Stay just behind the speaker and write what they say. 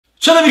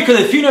Ciao amico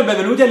Delfino e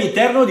benvenuti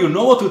all'interno di un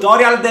nuovo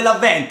tutorial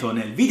dell'avvento.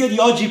 Nel video di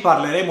oggi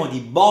parleremo di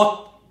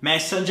bot,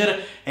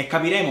 messenger e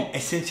capiremo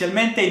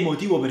essenzialmente il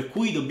motivo per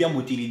cui dobbiamo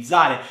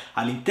utilizzare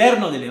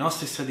all'interno delle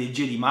nostre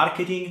strategie di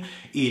marketing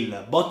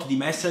il bot di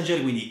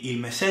messenger, quindi il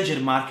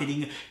messenger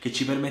marketing, che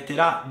ci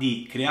permetterà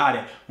di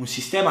creare un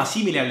sistema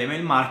simile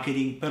all'email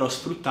marketing però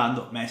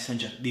sfruttando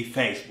messenger di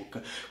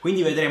Facebook.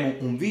 Quindi vedremo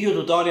un video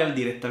tutorial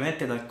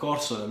direttamente dal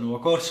nuovo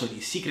corso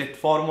di Secret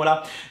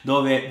Formula,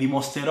 dove vi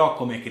mostrerò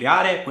come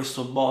creare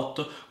questo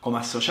bot, come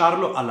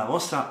associarlo alla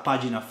vostra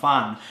pagina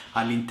fan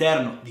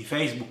all'interno di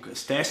Facebook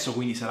stesso,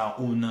 quindi sarà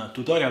un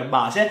tutorial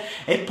base,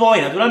 e poi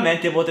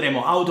naturalmente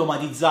potremo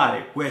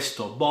automatizzare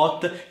questo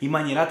bot in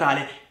maniera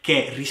tale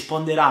che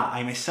risponderà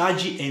ai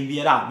messaggi e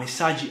invierà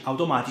messaggi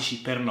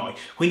automatici per noi.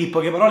 Quindi in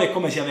poche parole è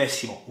come se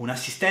avessimo un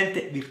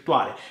assistente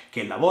virtuale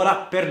che lavora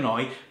per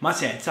noi ma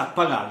senza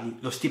pagargli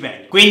lo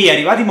stipendio. Quindi è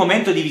arrivato il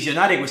momento di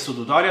visionare questo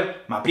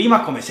tutorial, ma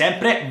prima come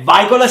sempre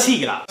vai con la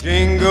sigla!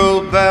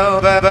 Jingle bell.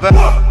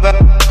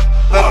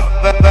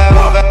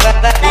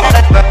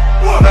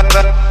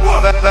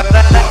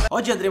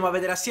 Oggi andremo a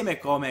vedere assieme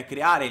come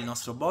creare il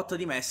nostro bot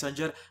di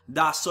messenger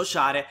da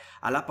associare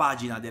alla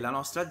pagina della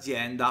nostra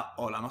azienda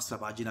o la nostra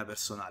pagina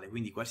personale,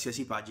 quindi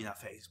qualsiasi pagina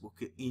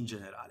Facebook in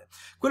generale.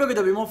 Quello che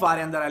dobbiamo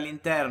fare è andare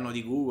all'interno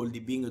di Google,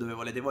 di Bing, dove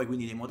volete voi,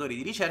 quindi dei motori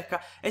di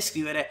ricerca, e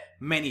scrivere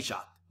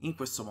ManyChat in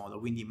questo modo,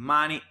 quindi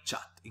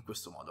ManyChat in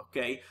questo modo,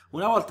 ok?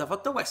 Una volta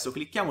fatto questo,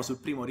 clicchiamo sul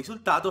primo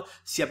risultato,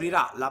 si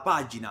aprirà la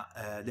pagina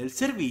del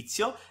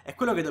servizio, e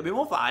quello che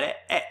dobbiamo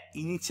fare è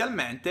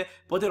inizialmente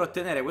poter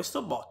ottenere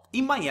questo bot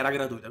in maniera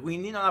gratuita,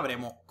 quindi non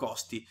avremo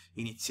costi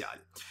iniziali.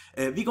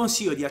 Vi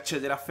consiglio di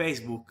accedere a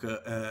Facebook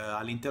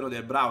all'interno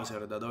del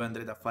browser da dove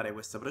andrete a fare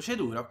questa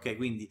procedura, ok?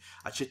 Quindi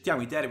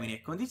accettiamo i termini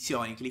e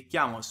condizioni,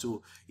 clicchiamo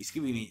su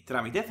iscrivimi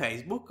tramite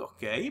Facebook,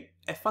 ok?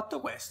 E fatto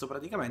questo,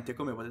 praticamente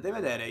come potete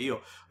vedere, io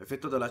ho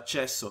effettuato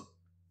l'accesso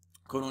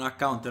con un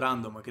account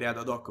random creato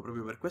ad hoc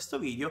proprio per questo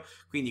video,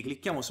 quindi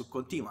clicchiamo su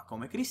continua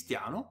come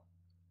cristiano,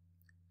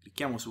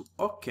 clicchiamo su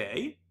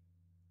ok,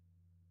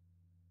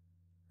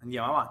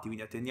 andiamo avanti,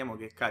 quindi attendiamo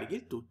che carichi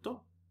il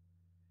tutto,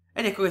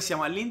 ed ecco che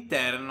siamo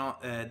all'interno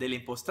delle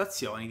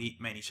impostazioni di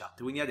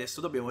ManyChat, quindi adesso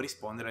dobbiamo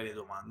rispondere alle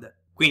domande.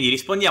 Quindi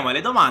rispondiamo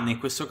alle domande, in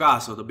questo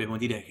caso dobbiamo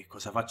dire che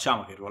cosa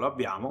facciamo, che ruolo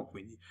abbiamo,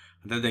 quindi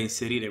andate a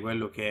inserire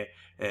quello che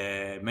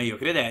meglio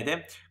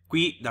credete.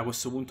 Qui da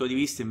questo punto di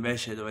vista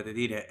invece dovete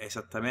dire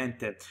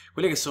esattamente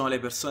quelle che sono le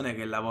persone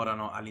che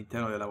lavorano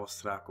all'interno della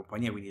vostra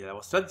compagnia, quindi della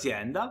vostra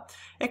azienda,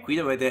 e qui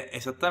dovete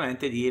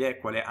esattamente dire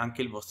qual è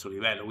anche il vostro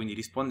livello, quindi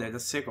rispondete a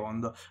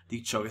secondo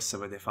di ciò che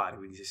sapete fare,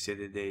 quindi se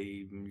siete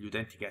degli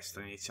utenti che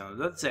stanno iniziando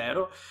da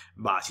zero,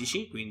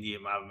 basici, quindi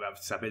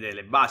sapete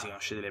le basi,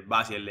 conoscete le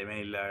basi delle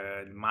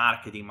mail, il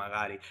marketing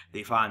magari,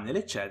 dei funnel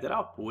eccetera,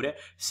 oppure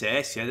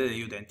se siete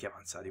degli utenti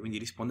avanzati, quindi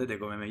rispondete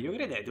come meglio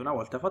credete. Una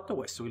volta fatto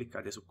questo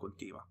cliccate su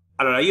continua.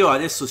 Allora, io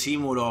adesso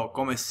simulo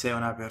come se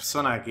una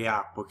persona che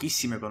ha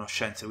pochissime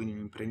conoscenze, quindi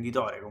un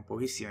imprenditore con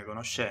pochissime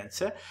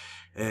conoscenze,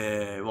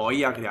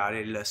 voglia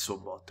creare il suo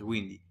bot.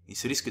 Quindi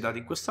inserisco i dati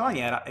in questa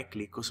maniera e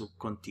clicco su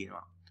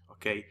continua.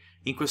 Ok?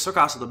 In questo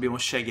caso dobbiamo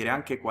scegliere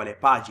anche quale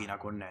pagina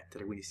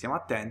connettere, quindi stiamo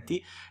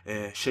attenti,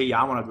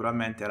 scegliamo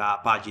naturalmente la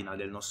pagina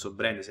del nostro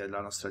brand se è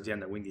della nostra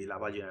azienda, quindi la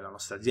pagina della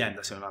nostra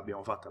azienda se non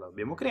l'abbiamo fatta la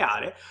dobbiamo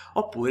creare,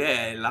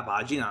 oppure la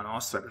pagina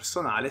nostra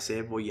personale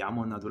se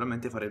vogliamo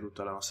naturalmente fare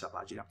tutta la nostra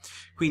pagina.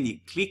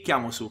 Quindi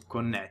clicchiamo su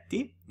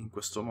connetti, in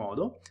questo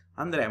modo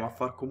andremo a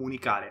far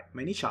comunicare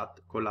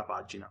ManyChat con la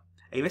pagina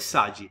e i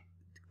messaggi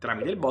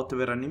tramite il bot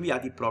verranno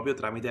inviati proprio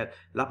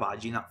tramite la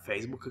pagina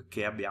Facebook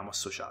che abbiamo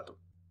associato.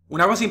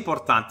 Una cosa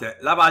importante,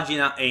 la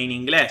pagina è in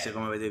inglese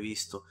come avete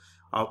visto,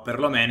 o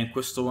perlomeno in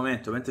questo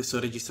momento mentre sto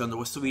registrando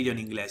questo video è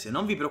in inglese.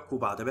 Non vi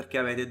preoccupate perché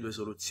avete due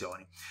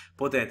soluzioni: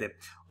 potete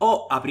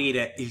o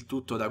aprire il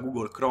tutto da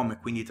Google Chrome e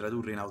quindi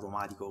tradurre in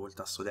automatico col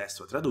tasto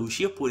destro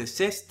traduci, oppure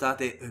se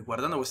state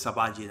guardando questa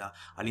pagina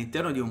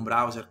all'interno di un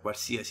browser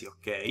qualsiasi,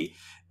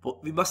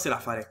 ok, vi basterà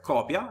fare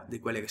copia di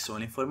quelle che sono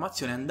le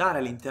informazioni, andare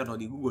all'interno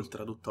di Google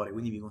Traduttore,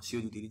 quindi vi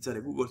consiglio di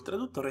utilizzare Google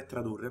Traduttore e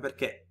tradurre,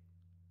 perché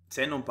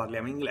se non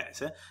parliamo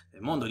inglese,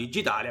 nel mondo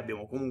digitale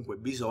abbiamo comunque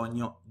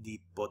bisogno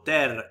di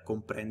poter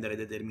comprendere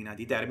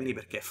determinati termini,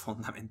 perché è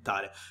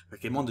fondamentale,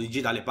 perché il mondo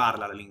digitale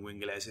parla la lingua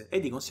inglese e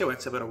di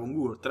conseguenza però con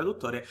Google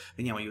Traduttore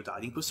veniamo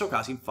aiutati. In questo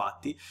caso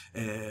infatti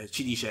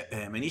ci dice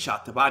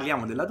ManyChat,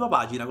 parliamo della tua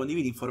pagina,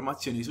 condividi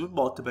informazioni sul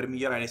bot per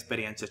migliorare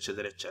l'esperienza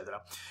eccetera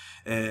eccetera.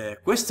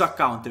 Questo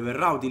account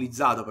verrà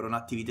utilizzato per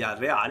un'attività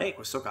reale, in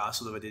questo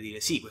caso dovete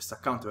dire sì, questo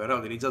account verrà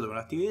utilizzato per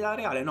un'attività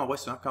reale, no,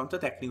 questo è un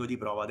account ecnico di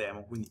prova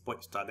demo, quindi poi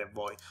sta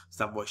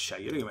a voi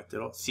scegliere. Io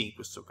metterò sì in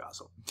questo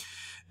caso.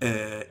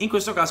 In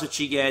questo caso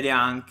ci chiede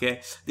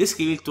anche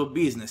descrivi il tuo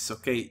business,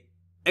 ok?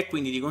 E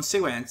quindi di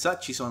conseguenza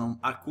ci sono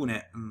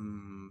alcune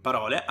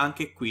parole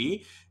anche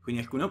qui,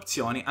 quindi alcune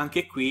opzioni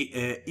anche qui.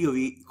 Io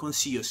vi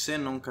consiglio, se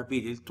non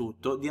capite il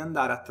tutto, di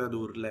andare a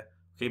tradurle,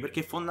 ok?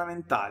 Perché è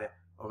fondamentale.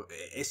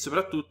 e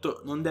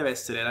soprattutto non deve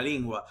essere la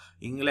lingua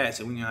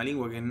inglese, quindi una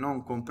lingua che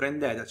non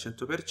comprendete al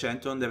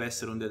 100%, non deve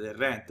essere un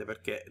deterrente,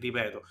 perché,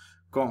 ripeto,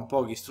 con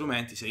pochi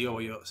strumenti, se io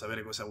voglio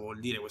sapere cosa vuol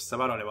dire questa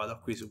parola, vado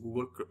qui su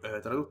Google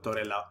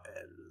Traduttore e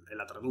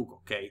la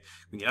traduco,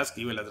 ok? Quindi la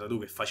scrivo e la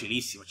traduco, è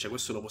facilissimo, cioè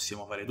questo lo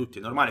possiamo fare tutti,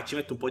 è normale, ci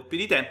mette un po' più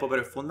di tempo,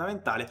 però è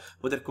fondamentale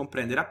poter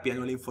comprendere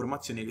appieno le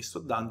informazioni che sto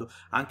dando,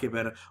 anche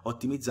per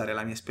ottimizzare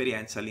la mia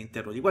esperienza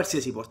all'interno di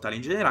qualsiasi portale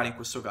in generale, in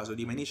questo caso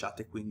di ManyChat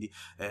e quindi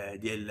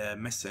del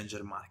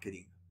messenger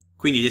marketing.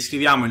 Quindi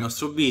descriviamo il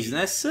nostro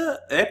business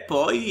e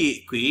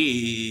poi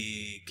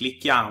qui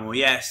clicchiamo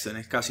yes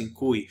nel caso in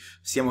cui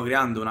stiamo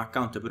creando un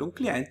account per un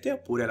cliente,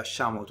 oppure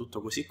lasciamo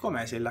tutto così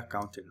com'è se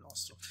l'account è il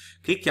nostro.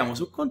 Clicchiamo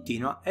su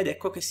continua ed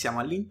ecco che siamo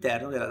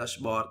all'interno della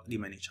dashboard di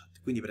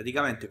ManyChat. Quindi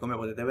praticamente, come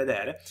potete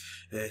vedere,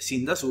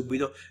 sin da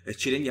subito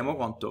ci rendiamo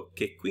conto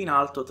che qui in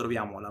alto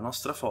troviamo la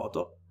nostra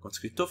foto con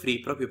scritto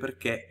free, proprio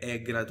perché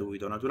è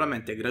gratuito.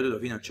 Naturalmente è gratuito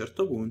fino a un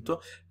certo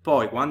punto,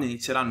 poi quando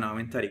inizieranno a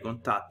aumentare i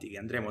contatti che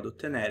andremo ad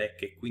ottenere,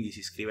 che quindi si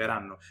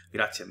iscriveranno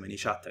grazie a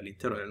ManyChat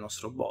all'interno del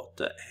nostro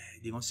bot,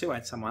 di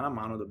conseguenza mano a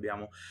mano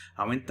dobbiamo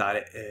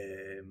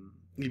aumentare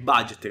il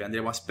budget che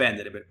andremo a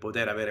spendere per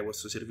poter avere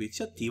questo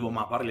servizio attivo,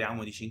 ma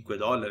parliamo di 5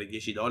 dollari,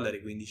 10 dollari,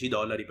 15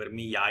 dollari per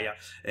migliaia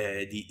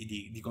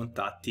di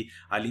contatti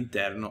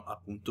all'interno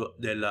appunto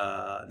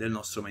del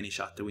nostro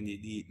ManyChat,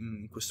 quindi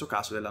in questo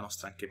caso della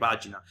nostra anche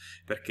pagina,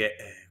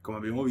 perché come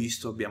abbiamo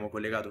visto abbiamo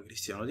collegato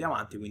Cristiano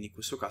Diamanti, quindi in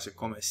questo caso è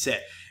come se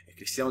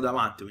Cristiano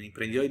Diamanti, un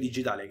imprenditore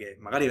digitale che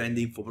magari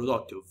vende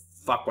infoprodotti o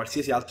fa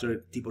qualsiasi altra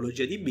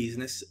tipologia di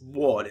business,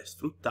 vuole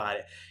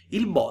sfruttare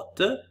il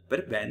bot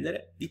per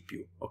vendere di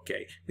più,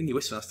 ok? Quindi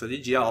questa è una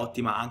strategia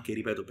ottima anche,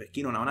 ripeto, per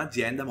chi non ha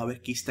un'azienda, ma per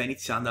chi sta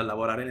iniziando a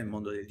lavorare nel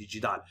mondo del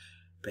digitale.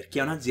 Per chi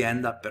ha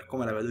un'azienda, per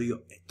come la vedo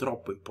io, è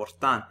troppo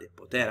importante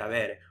poter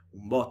avere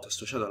un bot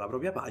associato alla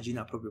propria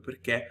pagina, proprio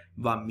perché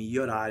va a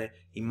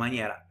migliorare in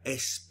maniera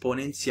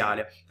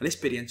esponenziale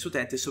l'esperienza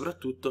utente e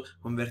soprattutto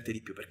converte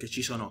di più, perché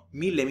ci sono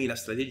mille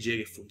strategie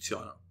che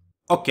funzionano.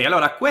 Ok,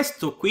 allora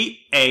questo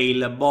qui è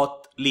il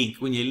bot link,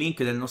 quindi è il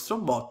link del nostro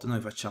bot. Noi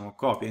facciamo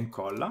copia e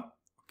incolla,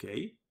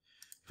 ok?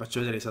 Faccio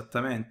vedere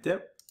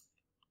esattamente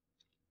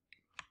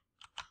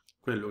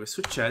quello che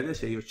succede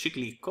se io ci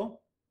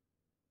clicco.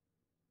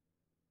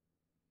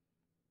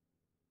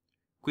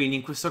 Quindi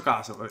in questo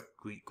caso,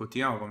 qui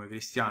continuiamo come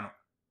Cristiano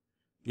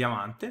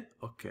Diamante,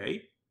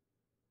 ok?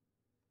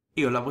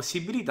 Io ho la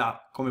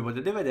possibilità, come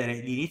potete vedere,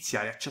 di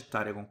iniziare a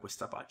chattare con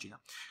questa pagina.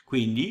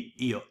 Quindi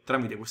io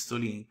tramite questo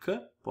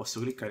link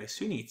posso cliccare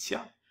su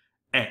inizia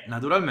e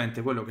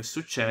naturalmente quello che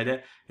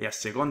succede è, a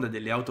seconda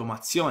delle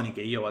automazioni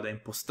che io vado a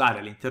impostare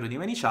all'interno di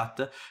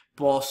ManyChat,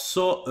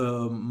 posso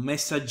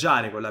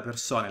messaggiare con la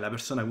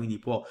persona quindi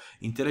può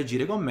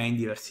interagire con me in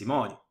diversi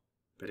modi.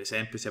 Per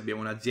esempio, se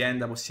abbiamo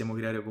un'azienda possiamo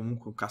creare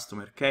comunque un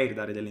customer care,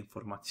 dare delle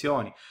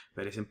informazioni,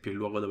 per esempio il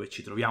luogo dove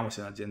ci troviamo,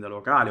 se è un'azienda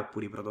locale,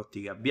 oppure i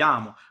prodotti che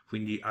abbiamo,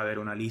 quindi avere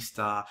una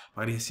lista,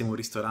 magari se siamo un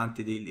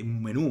ristorante, di un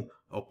menù,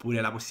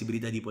 oppure la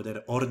possibilità di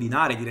poter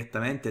ordinare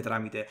direttamente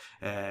tramite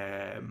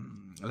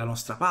la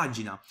nostra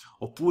pagina,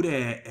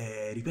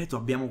 oppure, ripeto,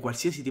 abbiamo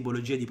qualsiasi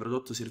tipologia di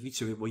prodotto o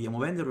servizio che vogliamo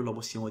vendere, lo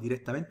possiamo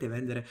direttamente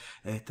vendere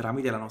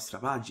tramite la nostra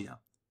pagina.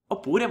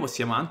 Oppure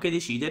possiamo anche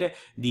decidere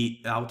di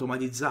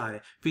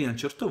automatizzare fino a un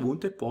certo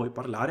punto e poi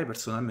parlare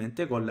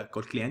personalmente col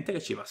cliente che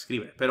ci va a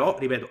scrivere. Però,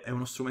 ripeto, è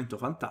uno strumento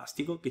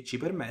fantastico che ci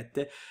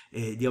permette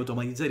di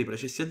automatizzare i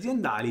processi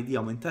aziendali, di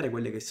aumentare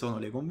quelle che sono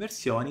le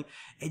conversioni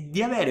e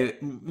di avere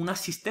un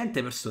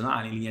assistente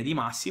personale in linea di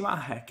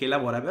massima che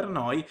lavora per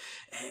noi,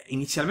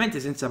 inizialmente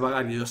senza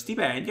pagargli lo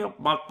stipendio,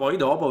 ma poi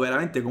dopo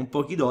veramente con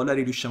pochi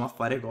dollari riusciamo a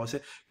fare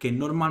cose che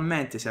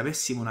normalmente, se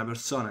avessimo una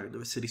persona che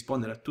dovesse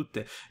rispondere a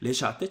tutte le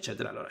chat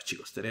eccetera, allora ci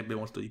costerebbe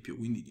molto di più.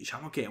 Quindi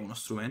diciamo che è uno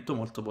strumento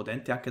molto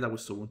potente anche da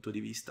questo punto di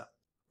vista.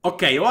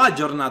 Ok, ho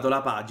aggiornato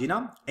la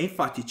pagina e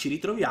infatti ci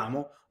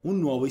ritroviamo un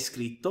nuovo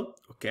iscritto,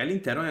 ok,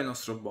 all'interno del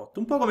nostro bot.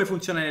 Un po' come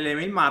funziona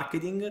nell'email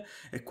marketing,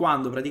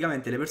 quando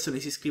praticamente le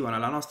persone si iscrivono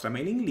alla nostra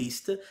mailing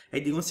list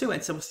e di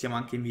conseguenza possiamo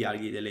anche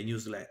inviargli delle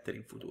newsletter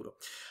in futuro.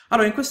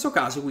 Allora, in questo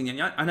caso, quindi,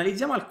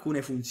 analizziamo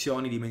alcune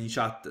funzioni di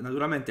ManyChat.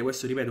 Naturalmente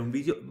questo, ripeto, è un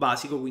video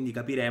basico, quindi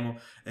capiremo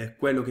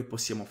quello che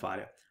possiamo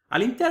fare.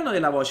 All'interno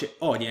della voce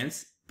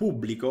audience,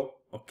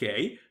 pubblico,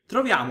 ok,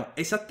 troviamo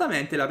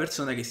esattamente la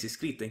persona che si è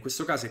iscritta. In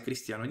questo caso è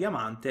Cristiano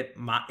Diamante,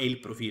 ma è il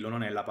profilo,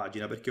 non è la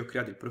pagina, perché ho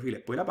creato il profilo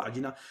e poi la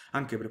pagina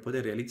anche per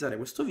poter realizzare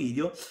questo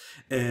video,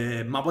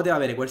 ma poteva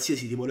avere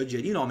qualsiasi tipologia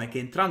di nome che,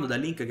 entrando dal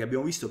link che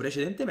abbiamo visto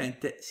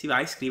precedentemente, si va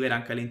a iscrivere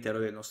anche all'interno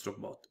del nostro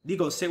bot. Di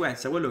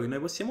conseguenza quello che noi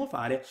possiamo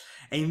fare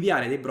è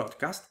inviare dei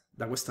broadcast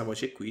da questa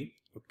voce qui,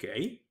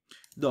 ok,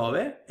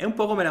 dove è un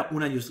po' come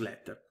una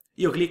newsletter.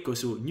 Io clicco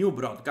su New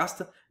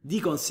Broadcast, di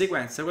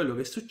conseguenza quello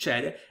che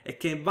succede è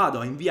che vado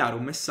a inviare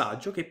un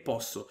messaggio che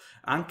posso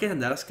anche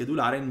andare a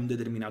schedulare in un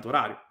determinato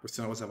orario.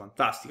 Questa è una cosa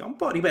fantastica. Un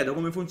po', ripeto,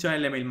 come funziona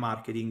l'email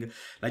marketing.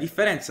 La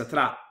differenza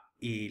tra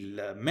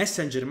il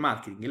messenger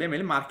marketing e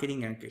l'email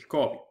marketing è anche il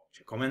copy.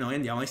 cioè come noi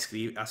andiamo a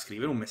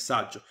scrivere un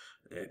messaggio.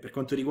 Per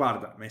quanto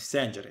riguarda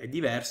Messenger è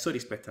diverso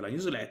rispetto alla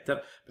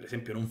newsletter, per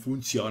esempio non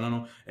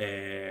funzionano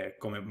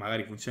come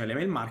magari funziona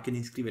l'email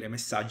marketing, scrivere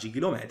messaggi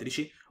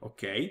chilometrici,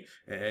 ok?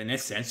 Nel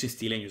senso in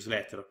stile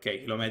newsletter, ok?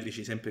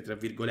 Chilometrici sempre tra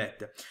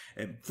virgolette.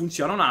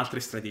 Funzionano altre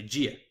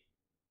strategie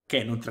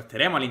che non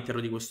tratteremo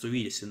all'interno di questo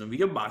video, essendo un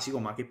video basico,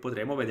 ma che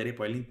potremo vedere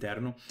poi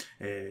all'interno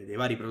dei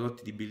vari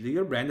prodotti di Build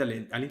Your Brand,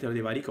 all'interno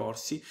dei vari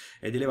corsi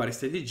e delle varie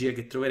strategie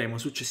che troveremo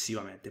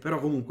successivamente. Però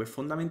comunque è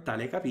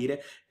fondamentale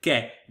capire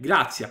che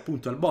grazie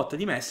appunto al bot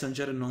di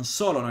Messenger non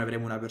solo noi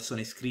avremo una persona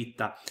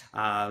iscritta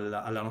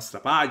alla nostra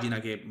pagina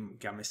che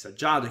ha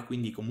messaggiato e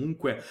quindi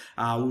comunque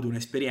ha avuto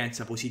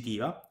un'esperienza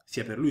positiva,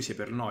 sia per lui sia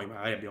per noi,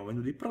 magari abbiamo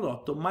venduto il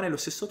prodotto, ma nello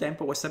stesso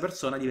tempo questa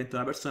persona diventa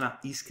una persona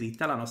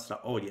iscritta alla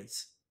nostra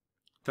audience.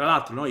 Tra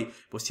l'altro noi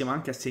possiamo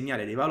anche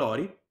assegnare dei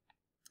valori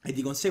e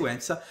di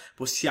conseguenza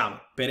possiamo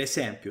per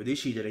esempio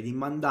decidere di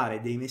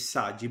mandare dei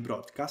messaggi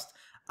broadcast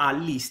a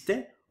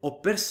liste o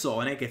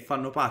persone che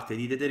fanno parte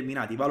di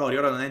determinati valori.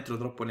 Ora non entro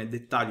troppo nel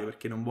dettaglio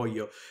perché non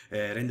voglio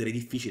rendere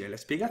difficile la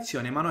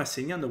spiegazione, ma noi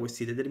assegnando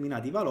questi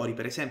determinati valori,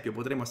 per esempio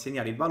potremo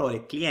assegnare il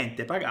valore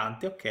cliente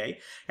pagante, ok? E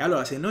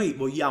allora se noi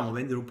vogliamo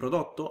vendere un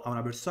prodotto a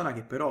una persona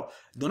che però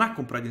non ha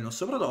comprato il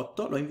nostro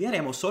prodotto, lo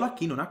invieremo solo a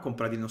chi non ha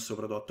comprato il nostro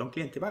prodotto. A un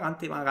cliente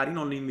pagante magari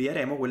non lo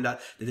invieremo quel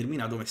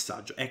determinato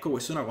messaggio. Ecco,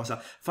 questa è una cosa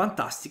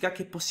fantastica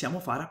che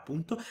possiamo fare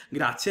appunto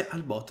grazie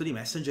al bot di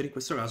Messenger, in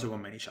questo caso con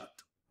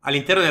ManyChat.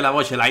 All'interno della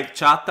voce live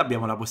chat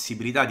abbiamo la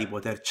possibilità di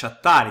poter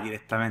chattare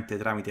direttamente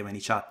tramite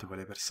ManyChat con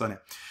le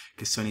persone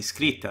che sono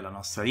iscritte alla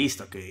nostra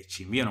lista, che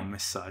ci inviano un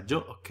messaggio,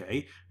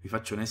 ok? Vi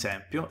faccio un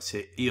esempio: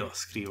 se io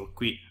scrivo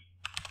qui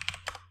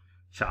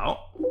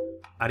ciao,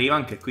 arriva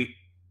anche qui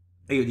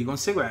e io di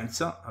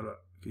conseguenza,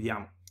 allora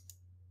chiudiamo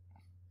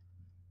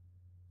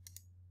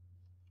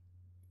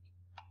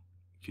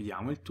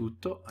il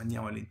tutto,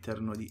 andiamo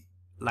all'interno di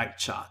live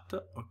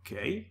chat,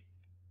 ok?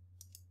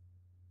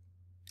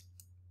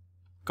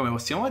 Come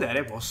possiamo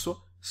vedere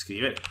posso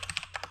scrivere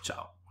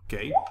ciao,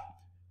 ok?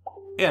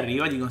 E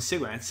arriva di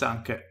conseguenza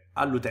anche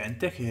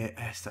all'utente che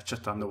sta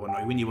chattando con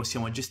noi, quindi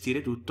possiamo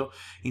gestire tutto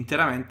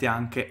interamente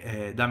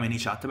anche da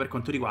ManyChat per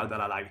quanto riguarda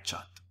la live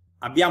chat.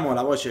 Abbiamo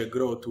la voce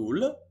Grow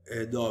Tool,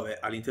 dove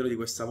all'interno di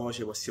questa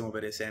voce possiamo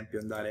per esempio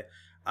andare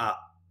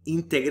a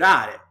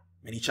integrare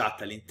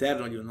ManyChat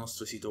all'interno di un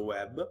nostro sito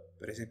web.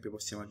 Per esempio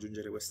possiamo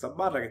aggiungere questa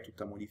barra che è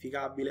tutta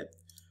modificabile,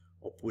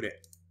 oppure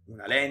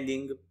una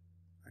landing,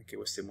 anche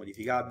questo è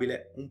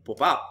modificabile, un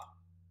pop-up.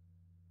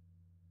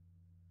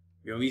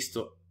 Abbiamo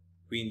visto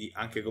quindi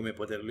anche come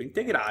poterlo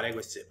integrare.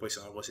 Queste poi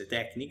sono cose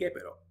tecniche,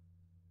 però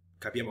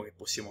capiamo che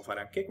possiamo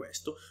fare anche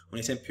questo. Un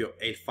esempio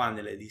è il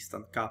funnel di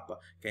Instant K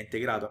che ha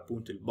integrato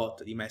appunto il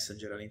bot di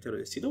Messenger all'interno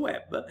del sito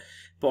web.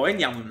 Poi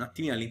andiamo un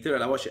attimino all'interno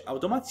della voce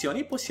automazioni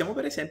e possiamo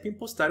per esempio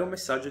impostare un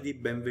messaggio di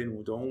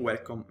benvenuto, un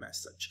welcome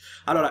message.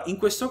 Allora in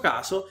questo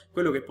caso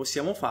quello che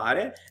possiamo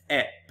fare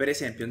è per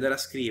esempio andare a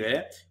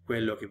scrivere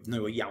quello che noi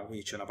vogliamo,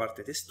 quindi c'è una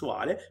parte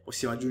testuale,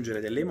 possiamo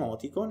aggiungere delle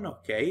emoticon,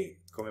 ok?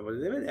 Come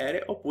potete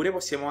vedere, oppure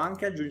possiamo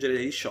anche aggiungere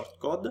degli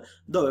shortcode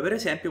dove per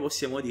esempio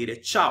possiamo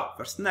dire ciao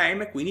first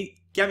name e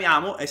quindi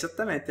chiamiamo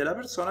esattamente la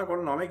persona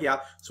col nome che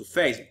ha su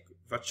Facebook.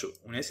 Faccio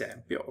un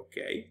esempio,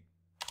 ok?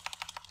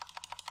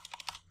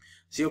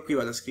 Se io qui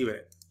vado a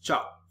scrivere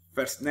ciao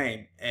first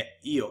name e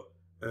io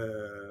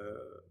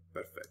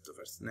perfetto,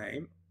 first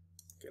name,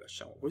 che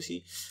lasciamo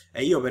così,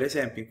 e io per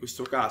esempio in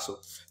questo caso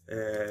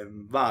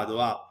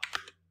vado a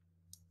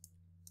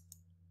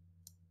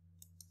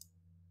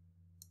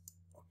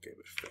ok,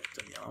 perfetto,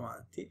 andiamo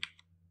avanti.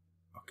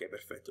 Ok,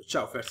 perfetto,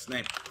 ciao first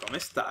name, come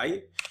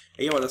stai?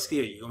 E io vado a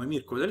scrivergli come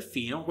Mirko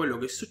Delfino. Quello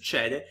che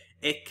succede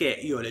è che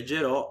io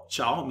leggerò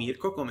ciao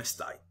Mirko, come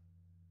stai?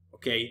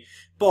 Ok?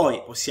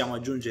 Poi possiamo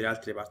aggiungere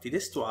altre parti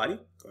testuali,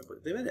 come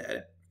potete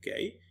vedere, ok?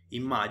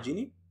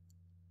 Immagini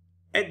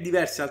e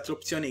diverse altre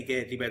opzioni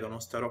che, ripeto,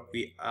 non starò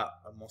qui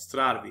a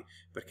mostrarvi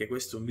perché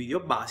questo è un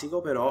video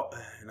basico, però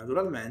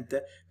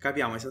naturalmente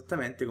capiamo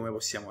esattamente come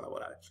possiamo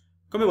lavorare.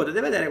 Come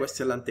potete vedere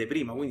questa è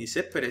l'anteprima, quindi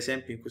se per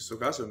esempio in questo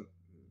caso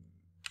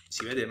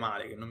si vede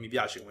male, che non mi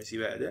piace come si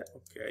vede,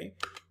 ok,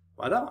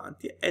 vado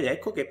avanti ed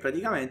ecco che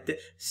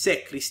praticamente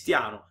se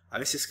Cristiano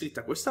avesse scritto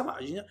a questa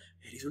pagina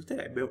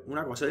risulterebbe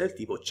una cosa del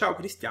tipo ciao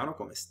Cristiano,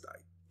 come stai?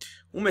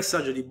 Un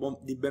messaggio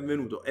di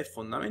benvenuto è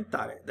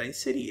fondamentale da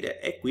inserire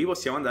e qui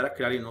possiamo andare a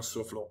creare il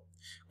nostro flow.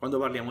 Quando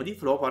parliamo di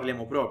flow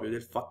parliamo proprio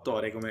del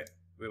fattore, come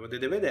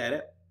potete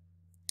vedere,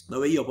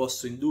 dove io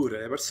posso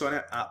indurre le persone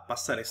a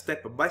passare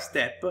step by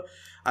step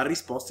a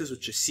risposte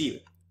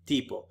successive,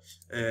 tipo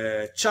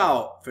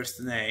ciao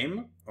first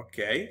name,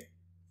 ok,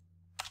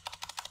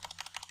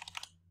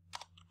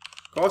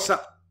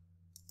 cosa,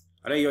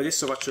 allora io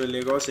adesso faccio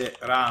delle cose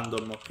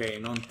random, ok,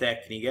 non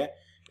tecniche,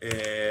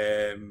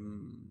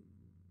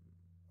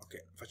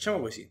 ok, facciamo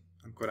così,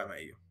 ancora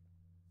meglio.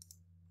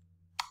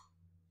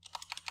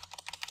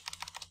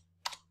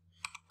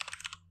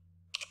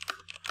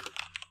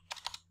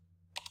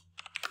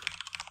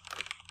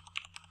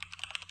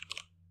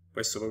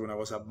 questo è proprio una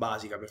cosa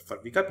basica per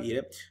farvi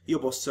capire, io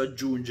posso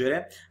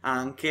aggiungere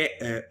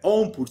anche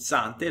o un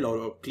pulsante,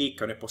 loro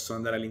cliccano e possono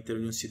andare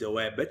all'interno di un sito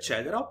web,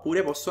 eccetera,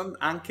 oppure posso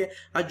anche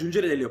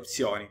aggiungere delle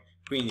opzioni.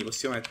 Quindi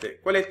possiamo mettere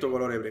qual è il tuo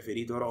colore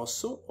preferito,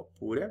 rosso,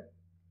 oppure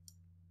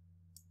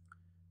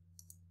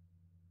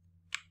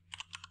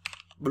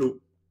blu.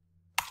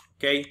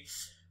 Ok?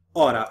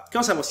 Ora,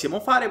 cosa possiamo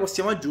fare?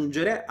 Possiamo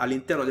aggiungere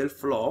all'interno del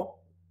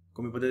flow,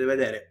 come potete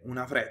vedere,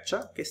 una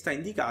freccia che sta a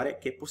indicare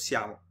che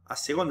possiamo, a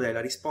seconda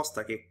della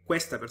risposta che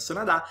questa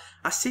persona dà,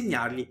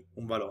 assegnargli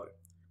un valore.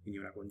 Quindi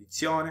una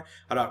condizione.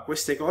 Allora,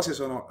 queste cose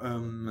sono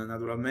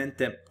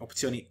naturalmente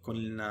opzioni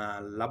con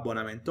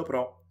l'abbonamento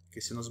Pro, che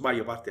se non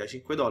sbaglio parte da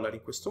 $5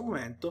 in questo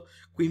momento.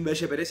 Qui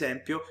invece, per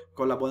esempio,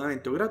 con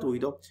l'abbonamento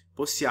gratuito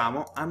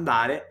possiamo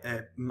andare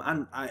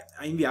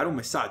a inviare un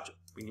messaggio.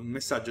 Quindi un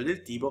messaggio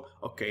del tipo,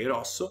 ok,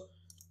 rosso,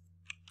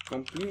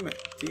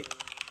 complimenti,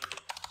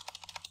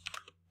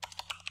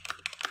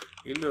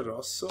 il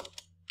rosso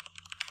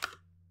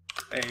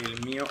è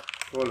il mio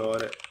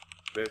colore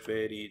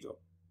preferito.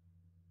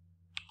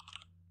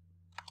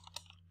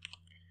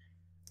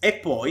 E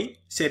poi,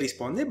 se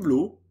risponde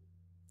blu,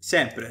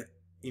 sempre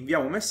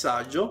inviamo un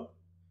messaggio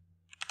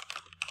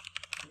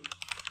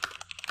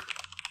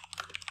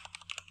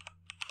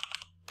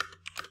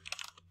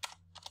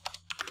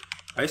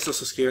adesso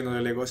sto scrivendo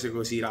delle cose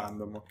così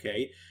random,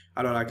 ok?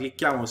 Allora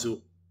clicchiamo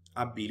su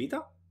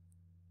abilita,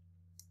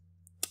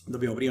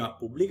 dobbiamo prima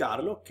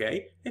pubblicarlo, ok?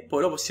 E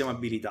poi lo possiamo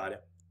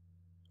abilitare,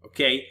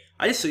 ok?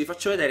 Adesso vi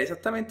faccio vedere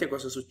esattamente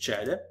cosa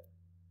succede.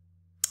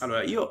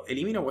 Allora io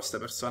elimino questa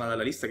persona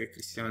dalla lista che è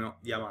Cristiano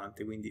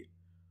Diamante, quindi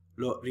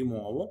lo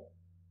rimuovo.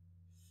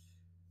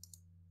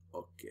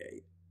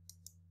 Ok,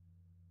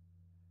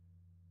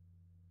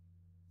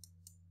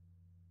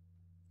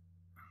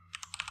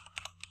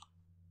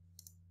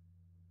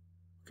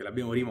 che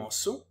l'abbiamo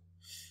rimosso.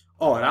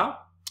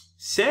 Ora,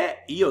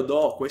 se io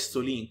do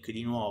questo link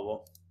di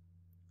nuovo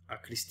a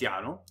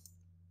Cristiano,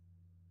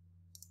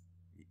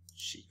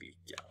 ci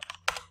clicchiamo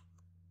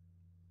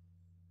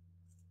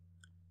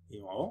di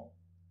nuovo,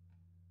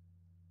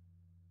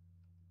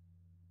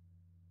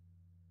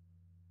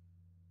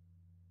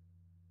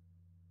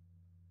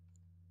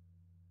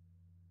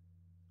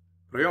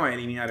 proviamo a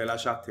eliminare la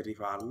chat e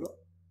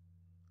rifarlo.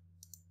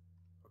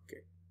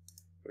 Ok,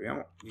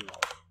 proviamo di nuovo.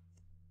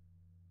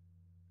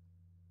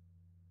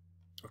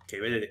 Ok,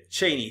 vedete,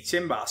 c'è inizio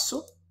in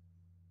basso.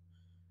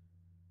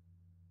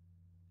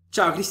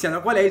 Ciao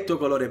Cristiano, qual è il tuo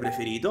colore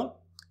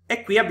preferito?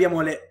 E qui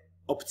abbiamo le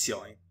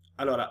opzioni.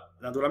 Allora,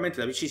 naturalmente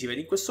da PC si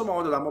vede in questo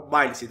modo, da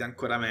mobile si vede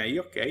ancora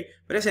meglio,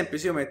 ok? Per esempio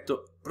se io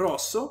metto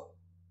rosso,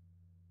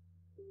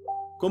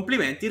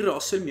 complimenti, il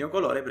rosso è il mio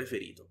colore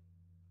preferito.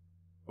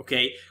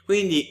 Ok?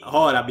 Quindi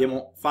ora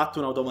abbiamo fatto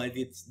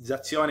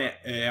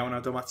un'automatizzazione,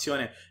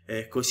 un'automazione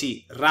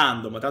così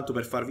random, tanto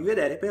per farvi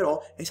vedere,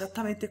 però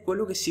esattamente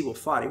quello che si può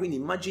fare. Quindi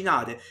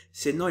immaginate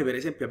se noi per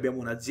esempio abbiamo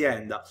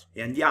un'azienda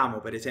e andiamo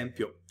per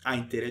esempio a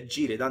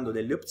interagire dando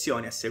delle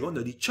opzioni a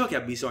seconda di ciò che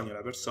ha bisogno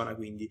la persona,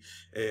 quindi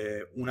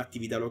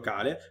un'attività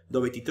locale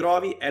dove ti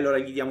trovi e allora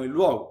gli diamo il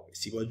luogo che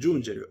si può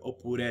aggiungere,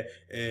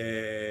 oppure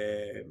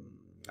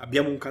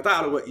abbiamo un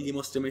catalogo e gli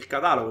mostriamo il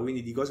catalogo,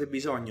 quindi di cosa hai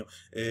bisogno,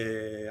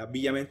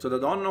 abbigliamento da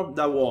donna o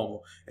da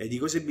uomo, di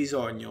cosa hai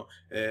bisogno,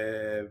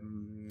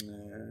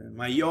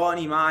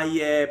 maglioni,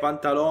 maglie,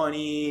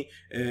 pantaloni,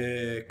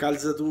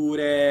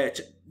 calzature,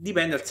 cioè,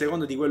 dipende al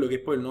secondo di quello che è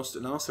poi la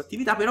nostra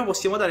attività, però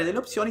possiamo dare delle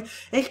opzioni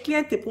e il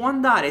cliente può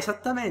andare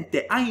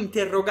esattamente a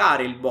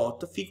interrogare il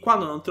bot fin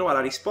quando non trova la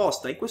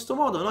risposta. In questo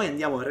modo noi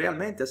andiamo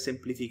realmente a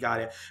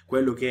semplificare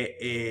quello che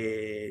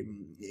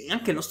è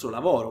anche il nostro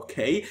lavoro,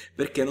 ok?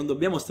 Perché non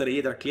dobbiamo stare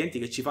dietro a clienti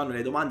che ci fanno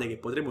le domande che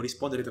potremo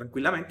rispondere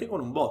tranquillamente con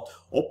un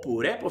bot,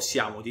 oppure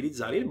possiamo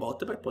utilizzare il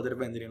bot per poter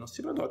vendere i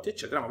nostri prodotti,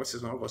 eccetera. Ma queste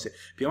sono cose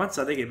più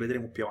avanzate che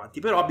vedremo più avanti,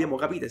 però abbiamo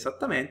capito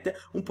esattamente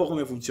un po'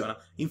 come funziona.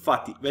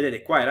 Infatti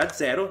vedete qua era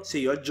 0, se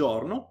io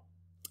aggiorno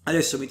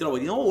adesso mi trovo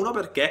di nuovo 1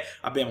 perché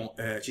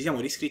ci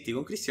siamo riscritti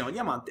con Cristiano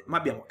Diamante, ma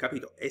abbiamo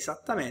capito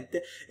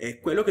esattamente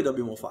quello che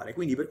dobbiamo fare.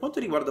 Quindi per quanto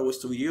riguarda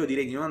questo video io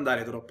direi di non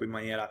andare troppo in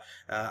maniera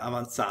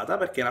avanzata,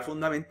 perché era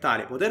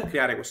fondamentale poter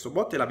creare questo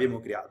bot e l'abbiamo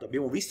creato.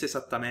 Abbiamo visto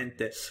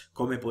esattamente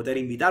come poter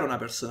invitare una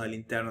persona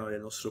all'interno del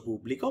nostro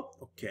pubblico,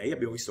 ok?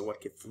 Abbiamo visto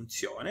qualche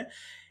funzione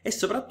e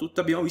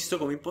soprattutto abbiamo visto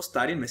come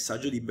impostare il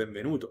messaggio di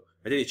benvenuto.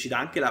 Vedete, ci dà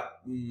anche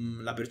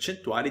la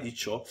percentuale di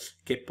ciò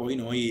che poi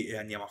noi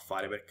andiamo a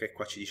fare, perché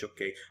qua ci dice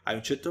ok, hai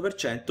un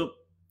 100%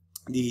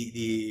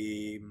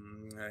 di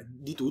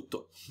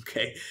tutto,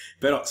 ok?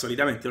 Però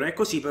solitamente non è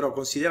così, però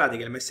considerate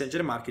che il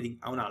messenger marketing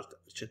ha un'alta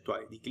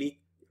percentuale di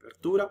click, di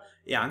apertura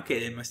e anche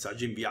del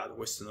messaggio inviato.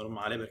 Questo è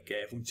normale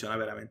perché funziona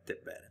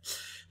veramente bene.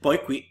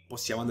 Poi qui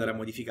possiamo andare a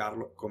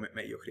modificarlo come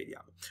meglio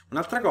crediamo.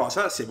 Un'altra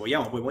cosa, se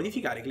vogliamo poi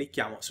modificare,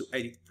 clicchiamo su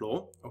Edit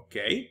Flow, ok?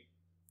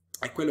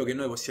 E quello che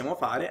noi possiamo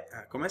fare,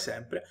 come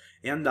sempre,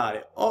 è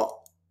andare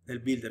o nel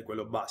builder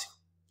quello basico,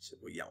 se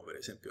vogliamo per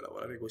esempio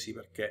lavorare così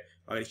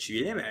perché magari ci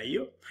viene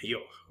meglio,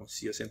 io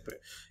consiglio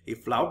sempre il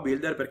flow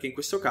builder perché in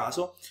questo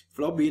caso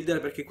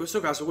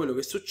quello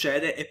che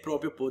succede è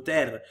proprio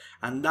poter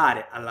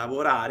andare a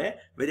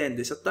lavorare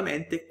vedendo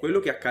esattamente quello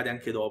che accade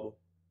anche dopo.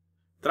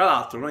 Tra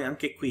l'altro noi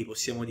anche qui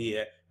possiamo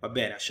dire, va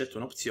bene, ha scelto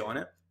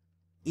un'opzione,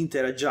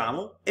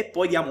 interagiamo e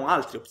poi diamo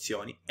altre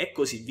opzioni e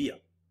così via.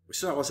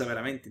 Questa è una cosa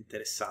veramente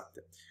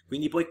interessante.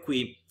 Quindi poi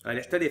qui la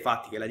realtà dei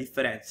fatti è che la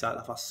differenza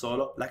la fa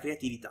solo la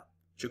creatività,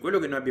 cioè quello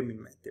che noi abbiamo in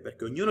mente,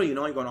 perché ognuno di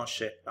noi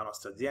conosce la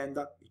nostra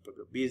azienda, il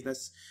proprio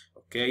business,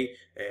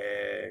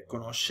 ok?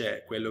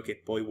 Conosce quello che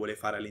poi vuole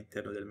fare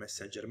all'interno del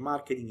messenger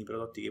marketing, i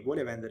prodotti che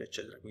vuole vendere,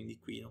 eccetera. Quindi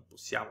qui non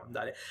possiamo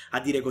andare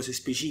a dire cose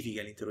specifiche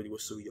all'interno di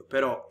questo video,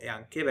 però è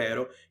anche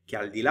vero che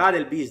al di là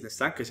del business,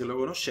 anche se lo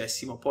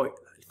conoscessimo, poi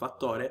il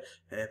fattore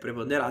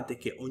preponderante è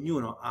che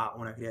ognuno ha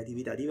una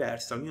creatività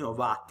diversa, ognuno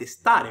va a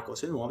testare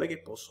cose nuove che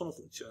possono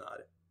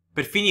funzionare.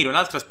 Per finire, un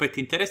altro aspetto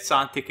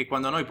interessante è che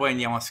quando noi poi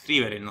andiamo a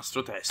scrivere il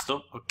nostro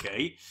testo,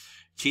 ok,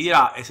 ci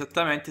dirà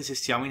esattamente se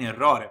siamo in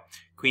errore.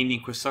 Quindi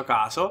in questo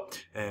caso,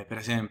 per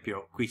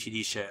esempio, qui ci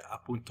dice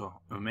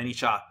appunto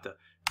ManyChat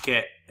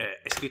che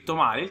è scritto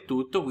male il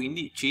tutto,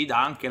 quindi ci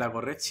dà anche la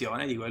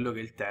correzione di quello che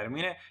è il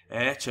termine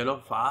e ce lo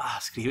fa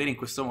scrivere in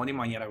questo modo in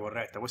maniera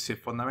corretta. Questo è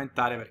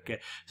fondamentale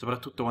perché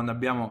soprattutto quando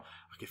abbiamo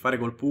a che fare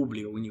col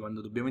pubblico, quindi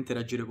quando dobbiamo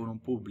interagire con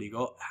un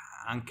pubblico,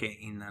 anche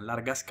in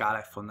larga scala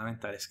è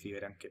fondamentale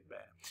scrivere anche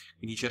bene.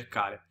 Quindi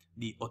cercare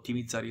di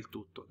ottimizzare il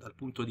tutto dal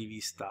punto di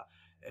vista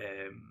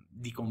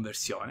di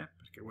conversione,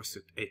 perché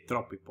questo è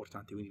troppo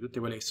importante. Quindi tutte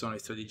quelle che sono le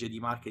strategie di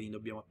marketing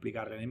dobbiamo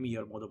applicarle nel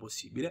miglior modo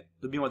possibile,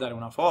 dobbiamo dare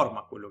una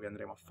forma a quello che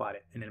andremo a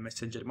fare e nel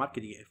messenger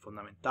marketing è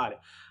fondamentale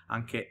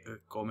anche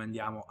come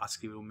andiamo a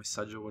scrivere un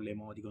messaggio con le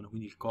emoticon,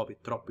 quindi il copy è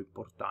troppo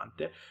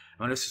importante,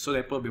 ma allo stesso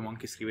tempo dobbiamo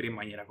anche scrivere in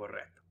maniera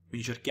corretta.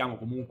 Quindi cerchiamo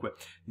comunque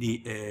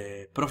di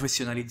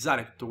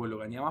professionalizzare tutto quello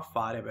che andiamo a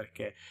fare,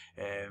 perché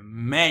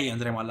meglio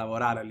andremo a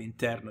lavorare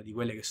all'interno di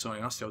quelle che sono le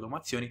nostre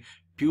automazioni,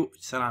 più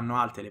saranno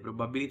alte le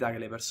probabilità che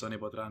le persone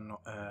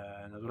potranno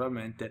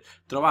naturalmente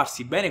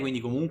trovarsi bene, quindi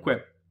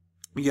comunque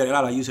migliorerà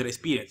la user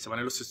experience, ma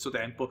nello stesso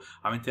tempo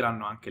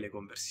aumenteranno anche le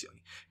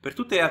conversioni. Per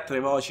tutte le altre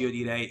voci io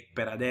direi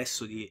per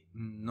adesso di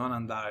non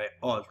andare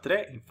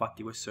oltre,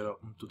 infatti questo era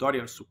un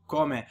tutorial su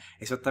come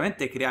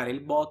esattamente creare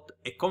il bot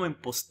e come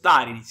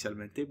impostare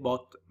inizialmente il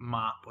bot,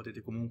 ma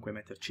potete comunque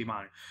metterci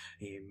mano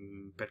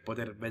per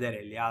poter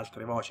vedere le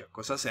altre voci a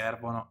cosa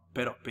servono,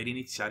 però per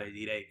iniziare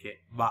direi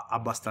che va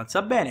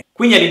abbastanza bene.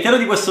 Quindi all'interno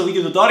di questo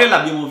video tutorial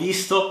abbiamo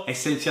visto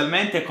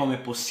essenzialmente come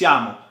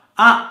possiamo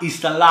A.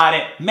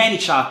 installare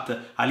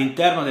ManyChat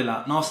all'interno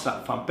della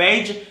nostra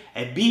fanpage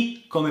e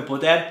B. come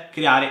poter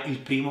creare il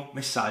primo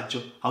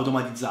messaggio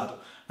automatizzato.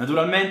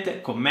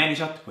 Naturalmente con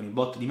ManyChat, con i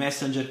bot di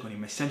Messenger, con il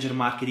Messenger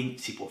marketing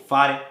si può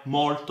fare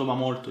molto ma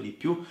molto di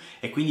più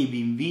e quindi vi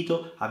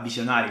invito a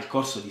visionare il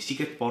corso di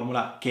Secret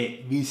Formula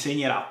che vi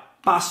insegnerà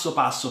passo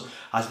passo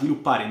a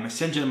sviluppare il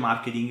messenger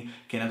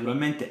marketing, che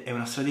naturalmente è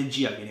una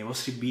strategia che nei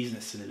vostri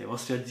business, nelle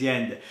vostre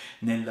aziende,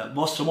 nel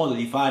vostro modo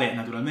di fare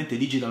naturalmente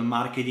digital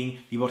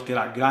marketing vi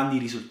porterà grandi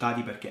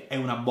risultati, perché è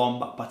una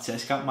bomba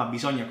pazzesca, ma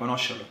bisogna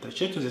conoscerlo a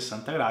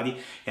 360 gradi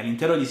e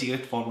all'interno di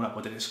Secret Formula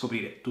potete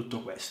scoprire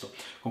tutto questo.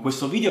 Con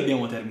questo video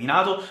abbiamo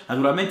terminato.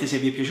 Naturalmente se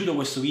vi è piaciuto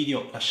questo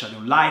video lasciate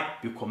un like,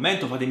 più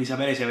commento, fatemi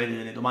sapere se avete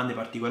delle domande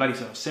particolari,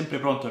 sarò sempre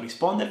pronto a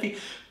rispondervi,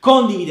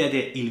 condividete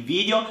il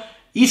video,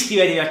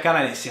 iscrivetevi al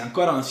canale se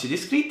ancora non siete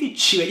iscritti,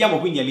 ci vediamo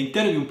quindi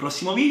all'interno di un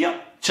prossimo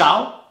video,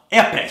 ciao e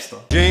a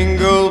presto!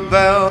 Jingle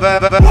bell,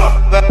 bell,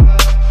 bell, bell.